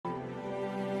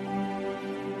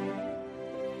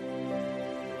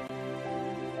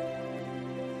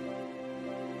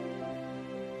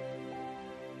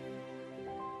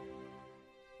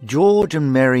George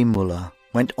and Mary Müller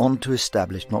went on to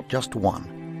establish not just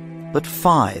one, but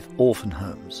 5 orphan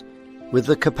homes, with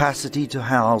the capacity to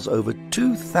house over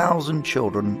 2,000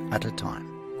 children at a time,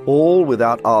 all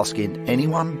without asking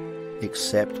anyone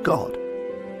except God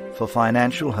for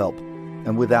financial help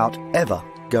and without ever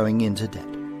going into debt.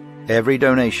 Every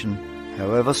donation,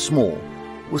 however small,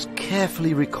 was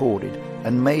carefully recorded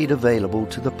and made available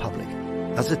to the public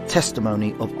as a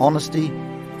testimony of honesty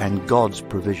and God's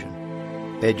provision.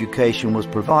 Education was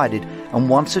provided, and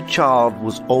once a child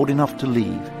was old enough to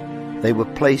leave, they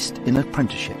were placed in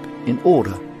apprenticeship in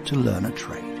order to learn a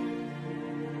trade.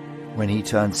 When he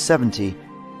turned 70,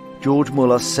 George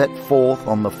Müller set forth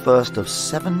on the first of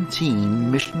 17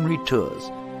 missionary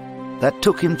tours that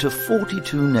took him to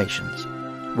 42 nations,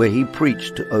 where he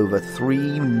preached to over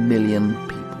 3 million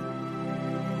people.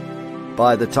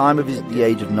 By the time of the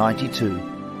age of 92,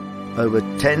 over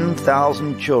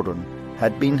 10,000 children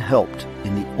had been helped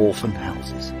in the orphan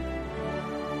houses.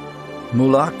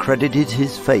 Müller credited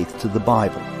his faith to the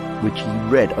Bible, which he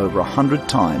read over 100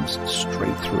 times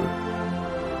straight through.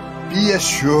 Be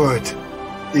assured,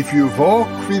 if you walk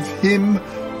with him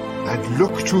and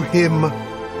look to him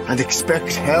and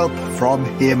expect help from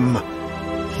him,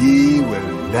 he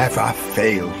will never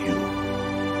fail you.